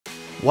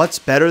What's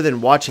better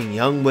than watching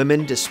young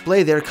women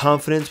display their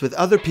confidence with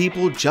other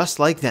people just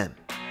like them?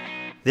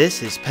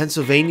 This is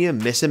Pennsylvania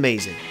Miss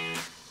Amazing.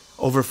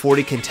 Over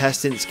 40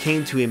 contestants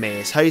came to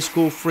Emmaus High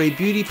School for a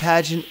beauty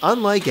pageant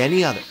unlike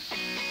any other.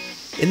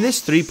 In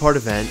this three-part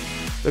event,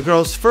 the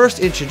girls first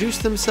introduce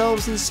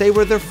themselves and say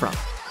where they're from.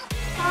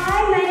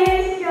 Hi, my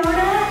name is Jonah.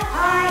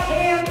 I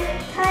am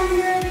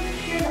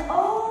 10 years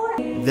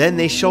old. Then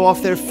they show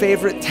off their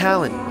favorite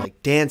talent,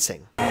 like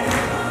dancing,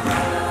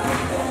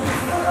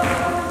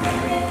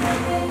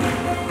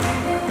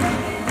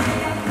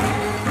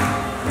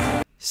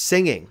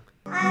 singing,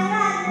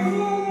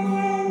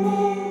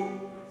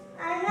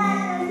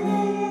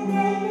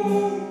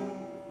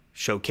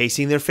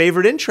 showcasing their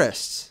favorite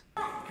interests.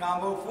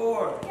 Combo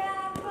 4.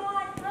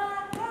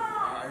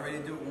 Are you ready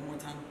to do it one more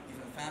time,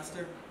 even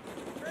faster?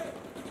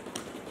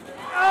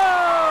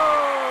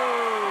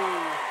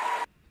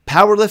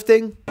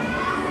 Powerlifting,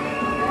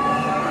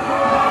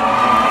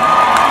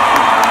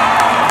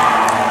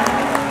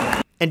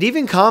 and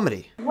even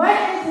comedy. What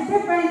is the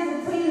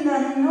difference between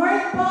the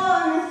North Pole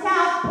and the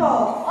South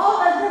Pole? All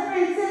the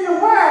difference in the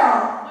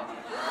world.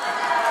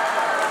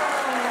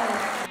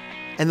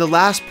 And the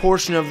last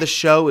portion of the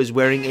show is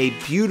wearing a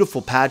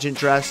beautiful pageant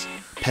dress.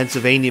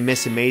 Pennsylvania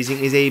Miss Amazing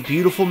is a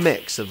beautiful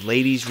mix of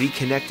ladies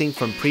reconnecting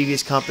from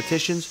previous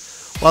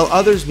competitions, while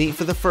others meet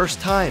for the first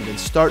time and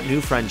start new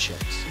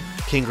friendships.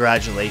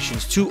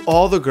 Congratulations to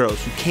all the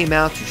girls who came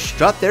out to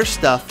strut their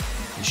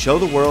stuff and show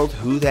the world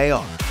who they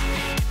are.